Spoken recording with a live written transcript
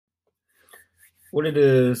What it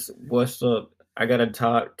is, what's up? I got a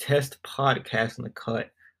test podcast in the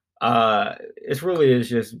cut. It's really is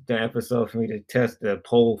just the episode for me to test the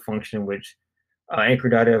poll function, which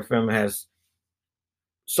Anchor.fm has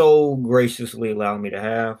so graciously allowed me to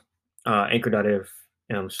have.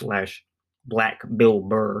 Anchor.fm slash Black Bill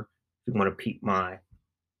Burr, if you want to peep my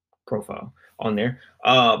profile on there.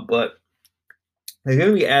 But they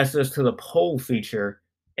gave me access to the poll feature,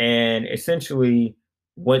 and essentially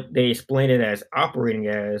what they explain it as operating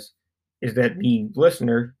as is that the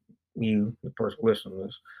listener, you, the person listening to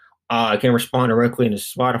this, can respond directly in the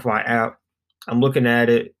Spotify app. I'm looking at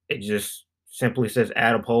it. It just simply says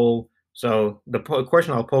add a poll. So the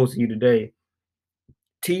question I'll pose to you today: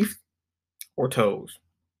 teeth or toes?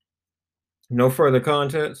 No further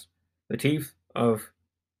context. The teeth of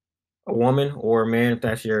a woman or a man, if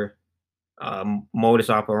that's your modus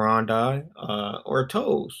operandi, or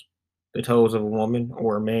toes, the toes of a woman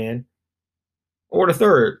or a man, or the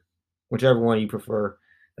third, whichever one you prefer.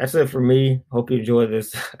 That's it for me. Hope you enjoy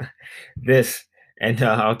this, this, and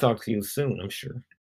I'll talk to you soon. I'm sure.